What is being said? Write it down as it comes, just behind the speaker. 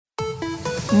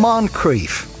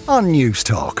Moncrief on News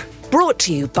Talk. Brought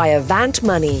to you by Avant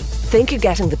Money. Think you're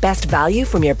getting the best value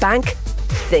from your bank?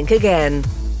 Think again.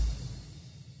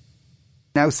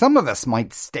 Now, some of us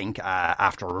might stink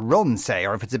after a run, say,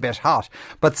 or if it's a bit hot,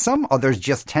 but some others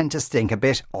just tend to stink a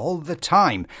bit all the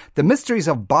time. The mysteries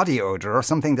of body odour are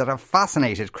something that have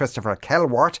fascinated Christopher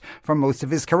Kelwart for most of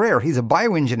his career. He's a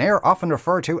bioengineer, often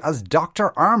referred to as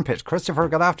Dr. Armpit. Christopher,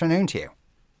 good afternoon to you.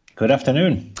 Good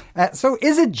afternoon. So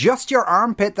is it just your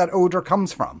armpit that odour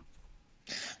comes from?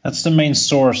 That's the main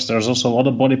source. There's also a lot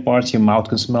of body parts. Your mouth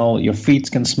can smell, your feet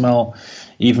can smell,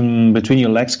 even between your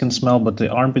legs can smell, but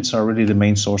the armpits are really the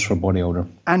main source for body odor.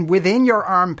 And within your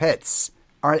armpits,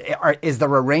 is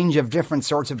there a range of different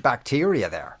sorts of bacteria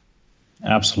there?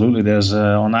 Absolutely. There's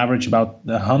on average about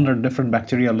 100 different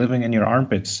bacteria living in your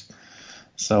armpits.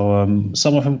 So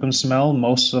some of them can smell,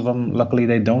 most of them, luckily,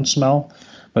 they don't smell.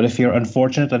 But if you're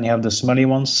unfortunate and you have the smelly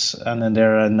ones and then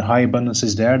they're in high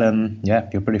abundances there, then yeah,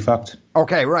 you're pretty fucked.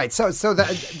 Okay, right. So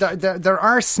there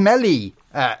are smelly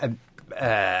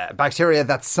bacteria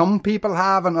that some people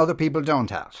have and other people don't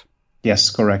have. Yes,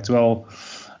 correct. Well,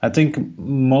 I think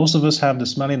most of us have the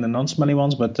smelly and the non-smelly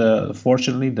ones, but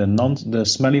fortunately the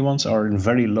smelly ones are in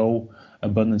very low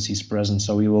abundances present,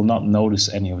 so you will not notice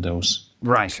any of those.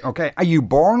 Right, okay. Are you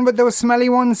born with those smelly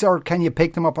ones or can you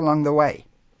pick them up along the way?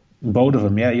 Both of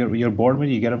them, yeah. You're born with,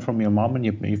 you get them from your mom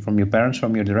and from your parents,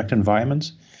 from your direct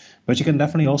environment. But you can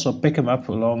definitely also pick them up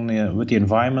along with the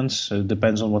environment. It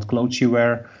depends on what clothes you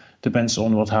wear, depends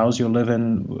on what house you live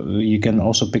in. You can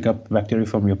also pick up bacteria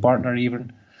from your partner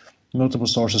even. Multiple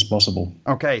sources possible.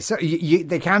 Okay, so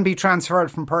they can be transferred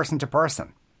from person to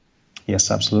person? Yes,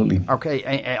 absolutely.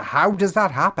 Okay, how does that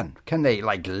happen? Can they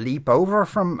leap over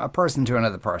from a person to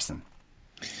another person?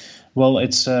 Well,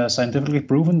 it's scientifically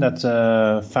proven that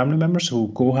family members who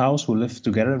co-house, who live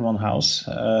together in one house,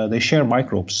 they share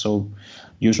microbes. So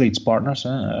usually it's partners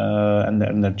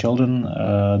and their children,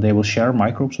 they will share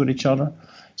microbes with each other.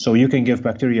 So you can give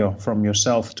bacteria from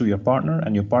yourself to your partner,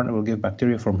 and your partner will give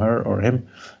bacteria from her or him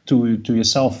to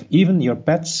yourself. Even your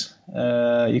pets,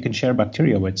 you can share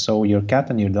bacteria with. So your cat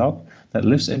and your dog that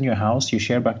lives in your house, you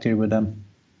share bacteria with them.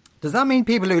 Does that mean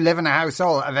people who live in a house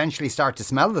all eventually start to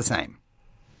smell the same?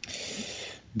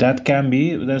 That can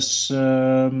be.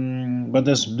 But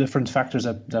there's different factors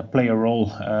that play a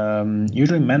role.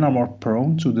 Usually men are more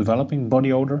prone to developing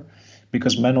body odor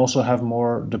because men also have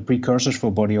more the precursors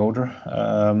for body odor.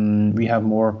 We have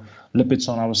more lipids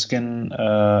on our skin,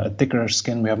 a thicker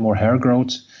skin, we have more hair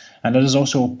growth. And that is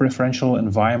also a preferential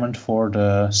environment for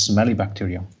the smelly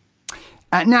bacteria.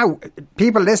 Now,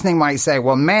 people listening might say,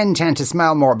 well, men tend to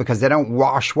smell more because they don't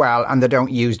wash well and they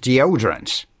don't use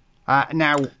deodorant.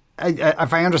 Now,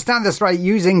 if I understand this right,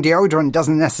 using deodorant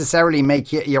doesn't necessarily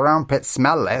make your armpits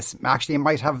smell less. Actually, it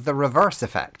might have the reverse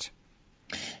effect.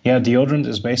 Yeah, deodorant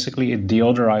is basically, it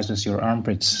deodorizes your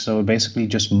armpits. So it basically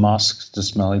just masks the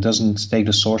smell. It doesn't take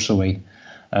the source away.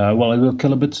 Well, it will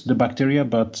kill a bit the bacteria,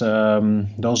 but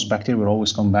those bacteria will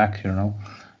always come back, you know.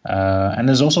 And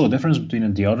there's also a difference between a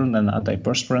deodorant and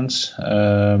antiperspirants.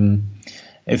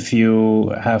 If you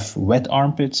have wet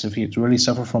armpits, if you really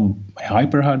suffer from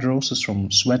hyperhidrosis, from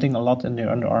sweating a lot in your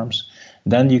underarms,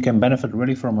 then you can benefit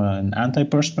really from an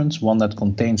antiperspirant, one that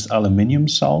contains aluminium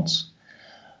salts.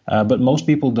 But most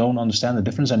people don't understand the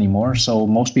difference anymore, so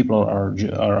most people are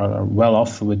well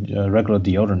off with regular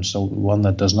deodorant, so one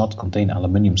that does not contain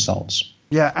aluminium salts.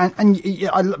 Yeah, and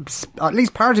at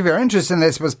least part of your interest in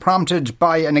this was prompted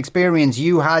by an experience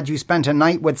you had. You spent a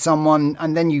night with someone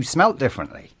and then you smelt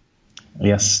differently.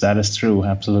 Yes, that is true.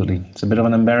 Absolutely. It's a bit of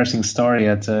an embarrassing story.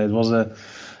 It was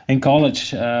in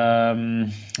college. Yeah,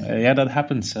 that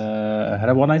happened. I had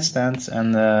a one-night stand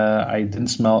and I didn't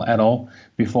smell at all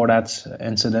before that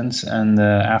incident. And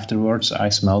afterwards, I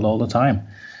smelled all the time.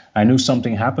 I knew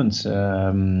something happened,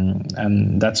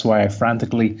 and that's why I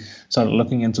frantically started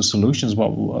looking into solutions.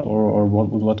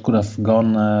 What could have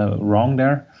gone wrong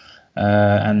there?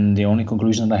 And the only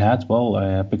conclusion that I had,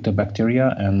 I picked up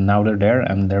bacteria, and now they're there,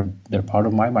 and they're part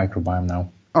of my microbiome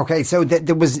now. Okay, so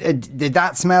there was did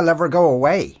that smell ever go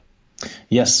away?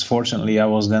 Yes, fortunately, I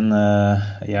was then.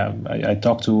 I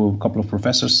talked to a couple of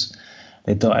professors.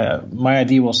 My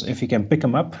idea was if you can pick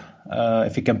them up,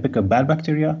 if you can pick up bad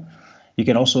bacteria,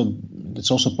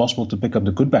 it's also possible to pick up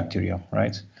the good bacteria,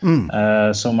 right?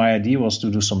 So my idea was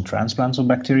to do some transplants of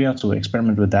bacteria, to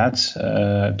experiment with that.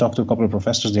 Talked to a couple of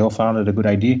professors, they all found it a good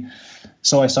idea.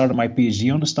 So I started my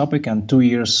PhD on this topic, and 2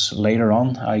 years later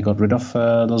on, I got rid of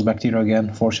those bacteria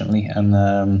again, fortunately, and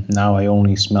now I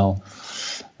only smell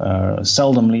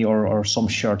seldomly, or some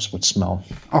shirts would smell.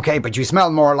 Okay, but you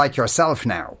smell more like yourself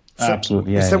now.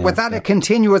 Absolutely, yeah. So was that a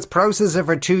continuous process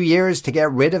over 2 years to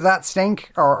get rid of that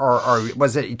stink? Or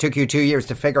was it took you 2 years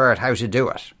to figure out how to do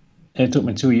it? It took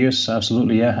me 2 years,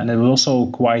 absolutely, yeah. And it was also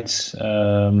quite,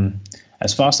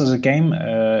 as fast as it came,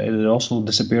 it also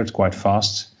disappeared quite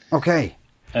fast. Okay.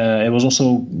 It was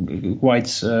also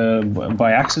quite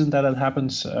by accident that it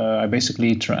happened. I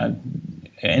basically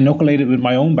inoculated with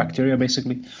my own bacteria,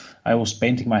 basically. I was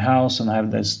painting my house and I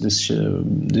have this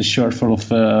shirt full of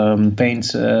paint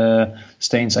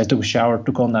stains. I took a shower,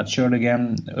 took on that shirt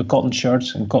again, a cotton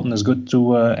shirt, and cotton is good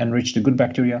to enrich the good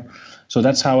bacteria. So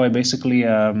that's how I basically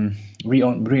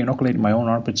re-inoculated my own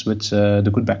armpits with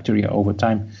the good bacteria over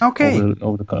time. Okay.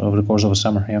 Over the course of a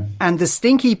summer, yeah. And the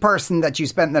stinky person that you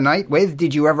spent the night with,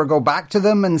 did you ever go back to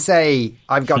them and say,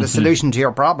 "I've got a solution to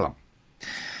your problem"?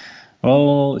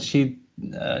 Well, she.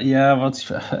 I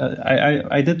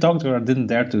did talk to her. I didn't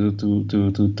dare to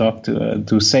talk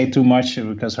to say too much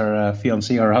because her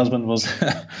fiancé, her husband, was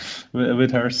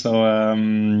with her. So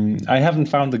I haven't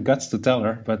found the guts to tell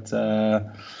her, but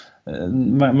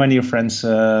my near friends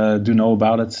do know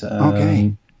about it.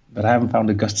 Okay. But I haven't found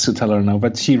the guts to tell her now.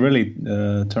 But she really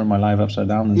turned my life upside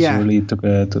down, and she really took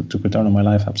a turn in my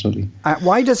life. Absolutely.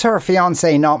 Why does her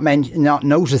fiancé not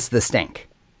notice the stink?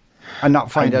 And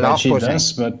not find it off-putting. She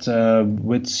does, but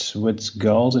with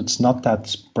girls, it's not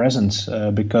that present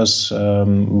because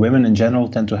women in general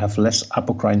tend to have less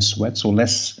apocrine sweat, so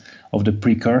less of the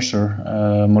precursor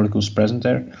molecules present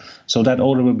there. So that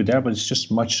odor will be there, but it's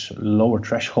just much lower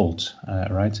threshold,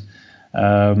 right?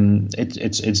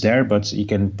 It's there, but you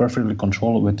can perfectly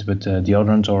control it with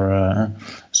deodorant or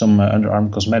some underarm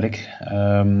cosmetic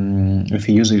if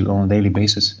you use it on a daily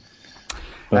basis.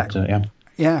 But yeah.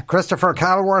 Yeah, Christopher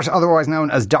Calworth, otherwise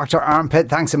known as Dr. Armpit,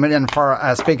 thanks a million for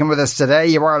speaking with us today.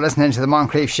 You are listening to the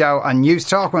Moncrief Show on News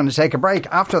Talk. We're going to take a break.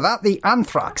 After that, the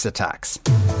anthrax attacks.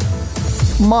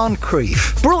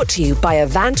 Moncrief. Brought to you by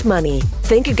Avant Money.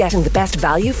 Think you're getting the best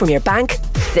value from your bank?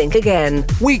 Think again.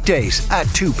 Weekdays at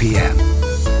 2 p.m.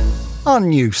 on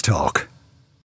News Talk.